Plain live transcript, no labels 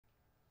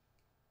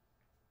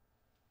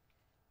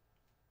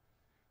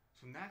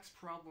So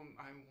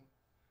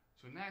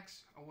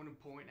next I want to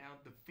point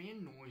out the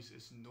fan noise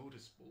is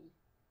noticeable.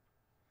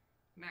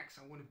 Next,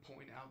 I want to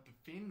point out the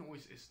fan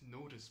noise is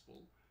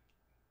noticeable.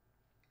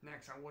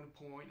 Next, I want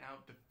to point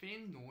out the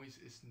fan noise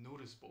is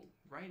noticeable.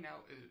 Right now,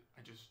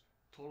 I just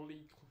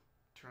totally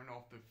turn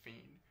off the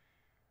fan.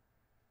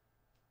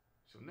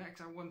 So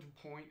next, I want to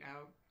point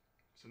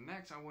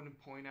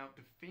out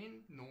the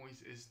fan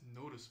noise is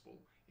noticeable,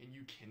 and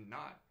you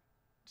cannot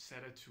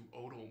set it to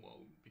auto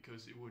mode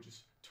because it will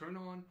just turn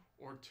on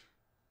or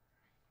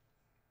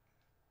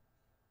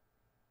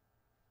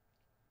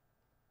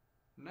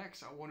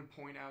Next, I want to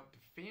point out the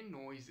fan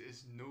noise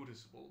is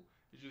noticeable.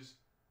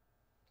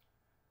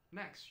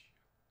 Next,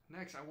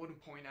 I want to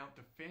point out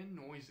the fan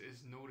noise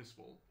is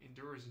noticeable, and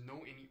there is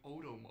no any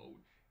auto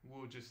mode.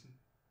 We'll just turn off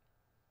the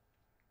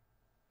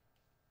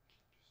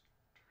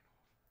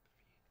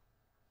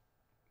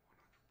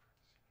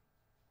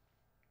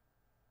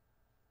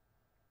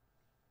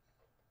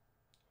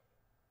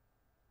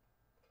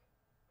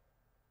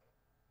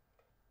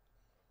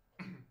fan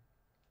 100%.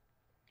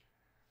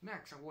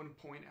 Next, I want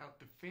to point out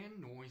the fan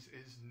noise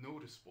is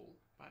noticeable,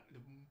 but the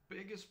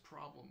biggest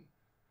problem.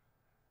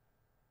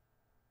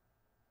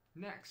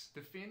 Next,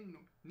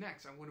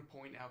 I want to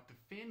point out the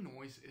fan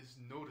noise is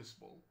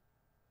noticeable.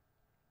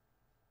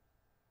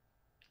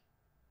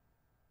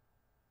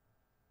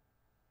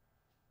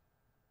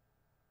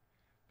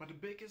 But the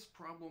biggest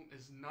problem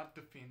is not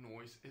the fan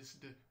noise, it's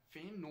the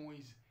fan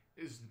noise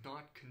is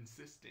not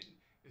consistent.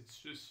 It's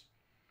just,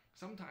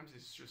 sometimes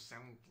it just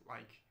sounds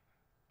like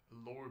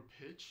lower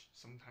pitch,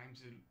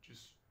 sometimes it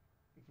just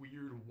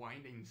weird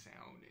whining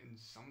sound, and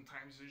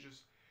sometimes it's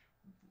just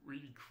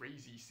really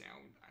crazy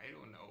sound. I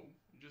don't know,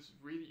 just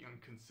really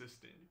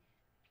inconsistent.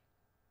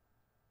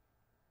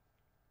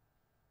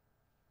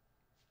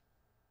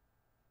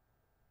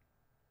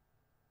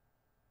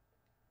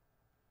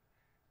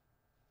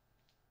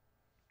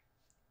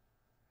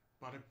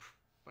 But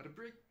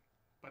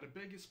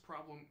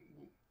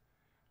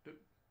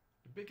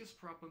the biggest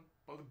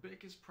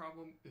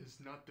problem is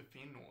not the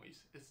fan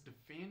noise. It's the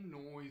fan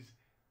noise.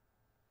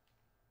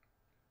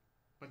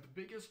 But the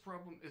biggest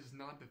problem is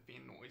not the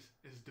fan noise.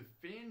 It's the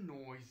fan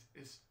noise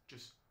is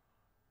just.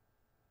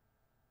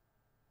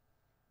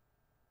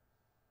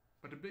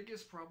 But the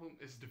biggest problem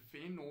is the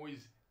fan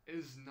noise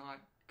is not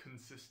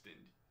consistent.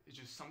 It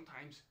just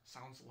sometimes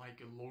sounds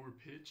like a lower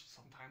pitch.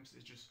 Sometimes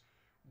it's just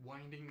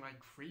winding like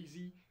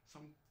crazy.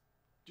 Some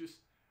just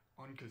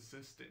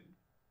inconsistent.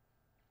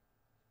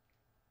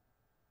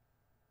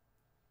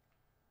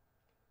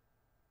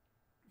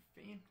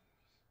 Fan noise.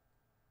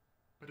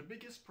 But the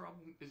biggest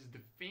problem is the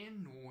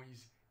fan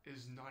noise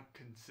is not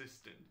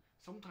consistent.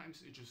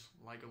 Sometimes it's just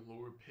like a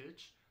lower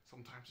pitch.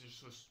 Sometimes it's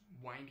just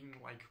winding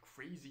like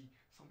crazy.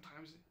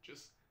 Sometimes it's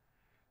just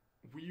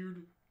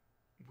weird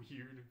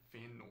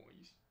fan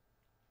noise.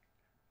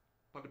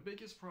 But the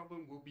biggest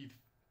problem will be.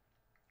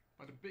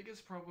 But the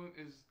biggest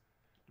problem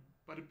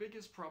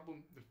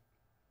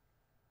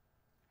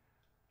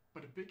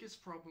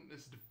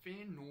is the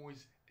fan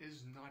noise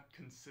is not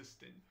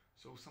consistent.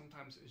 So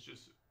sometimes it's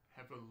just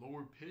have a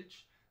lower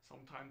pitch,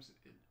 sometimes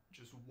it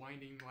just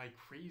winding like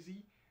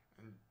crazy,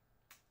 and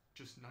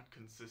just not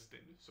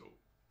consistent. So,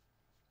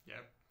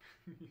 yeah.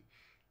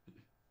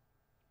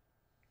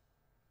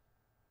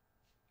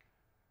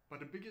 But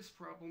the biggest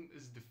problem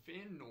is the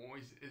fan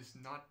noise is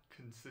not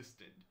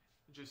consistent.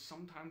 It just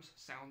sometimes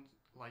sounds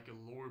like a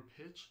lower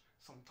pitch,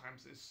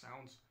 sometimes it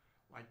sounds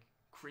like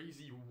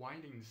crazy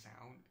winding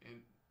sound,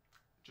 and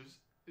just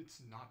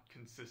it's not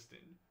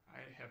consistent. I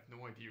have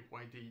no idea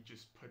why they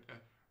just put a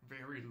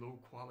very low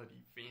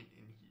quality fan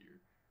in here.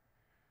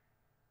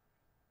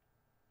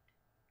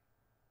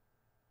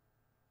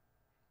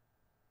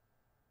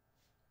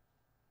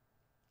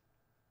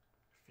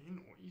 Fan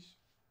noise.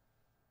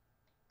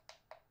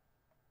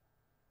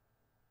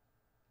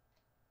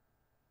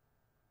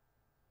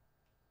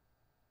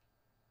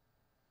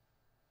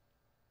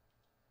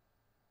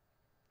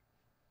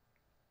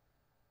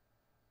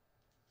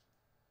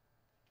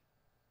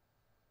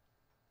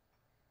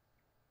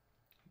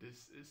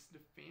 This is the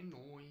fan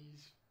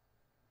noise.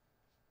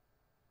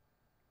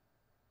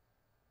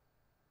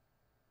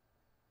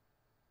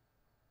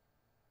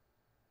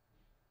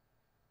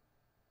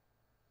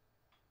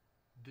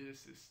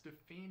 This is the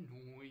fan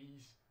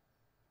noise.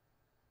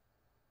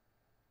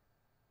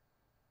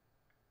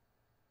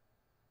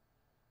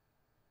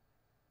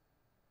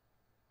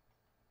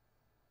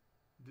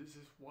 This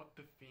is what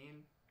the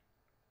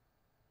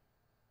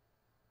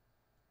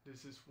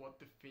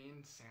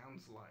fan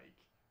sounds like.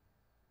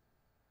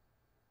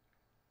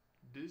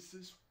 This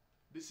is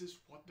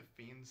what the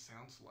fan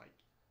sounds like.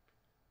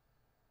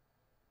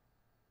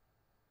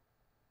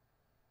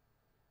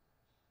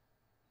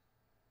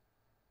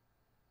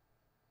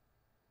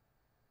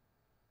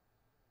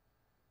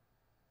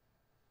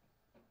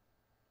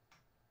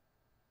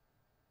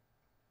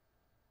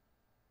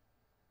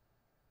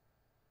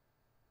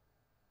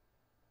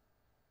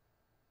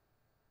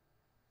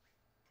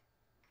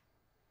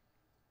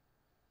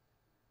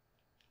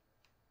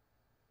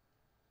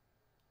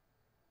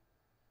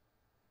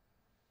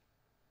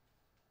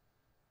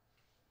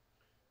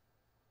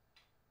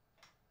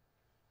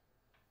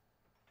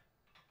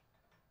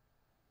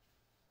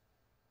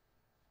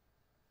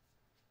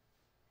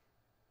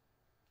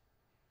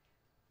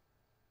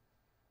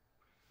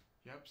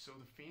 Yep, so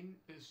the fan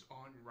is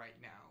on right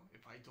now.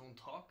 If I don't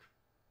talk,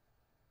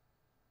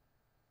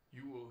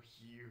 you will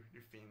hear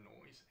the fan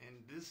noise.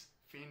 And this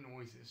fan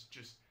noise is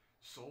just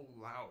so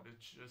loud.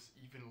 It's just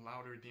even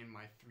louder than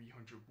my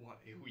 300 watt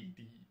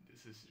LED.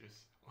 This is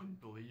just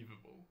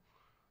unbelievable.